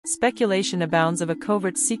Speculation abounds of a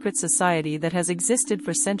covert secret society that has existed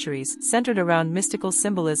for centuries, centered around mystical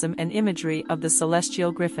symbolism and imagery of the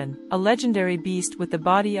celestial Gryphon. A legendary beast with the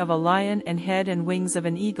body of a lion and head and wings of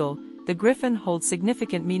an eagle, the Gryphon holds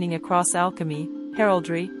significant meaning across alchemy,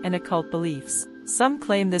 heraldry, and occult beliefs. Some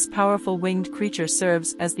claim this powerful winged creature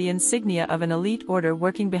serves as the insignia of an elite order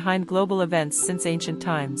working behind global events since ancient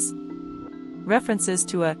times. References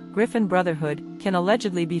to a Gryphon brotherhood can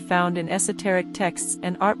allegedly be found in esoteric texts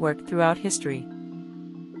and artwork throughout history.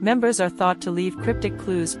 Members are thought to leave cryptic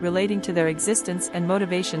clues relating to their existence and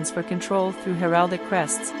motivations for control through heraldic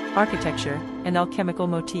crests, architecture, and alchemical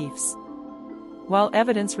motifs. While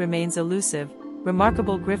evidence remains elusive,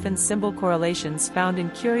 remarkable Gryphon symbol correlations found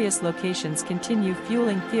in curious locations continue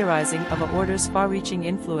fueling theorizing of a order's far-reaching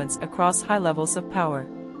influence across high levels of power.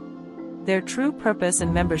 Their true purpose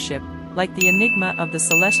and membership, like the enigma of the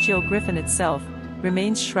celestial Gryphon itself,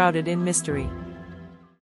 remains shrouded in mystery.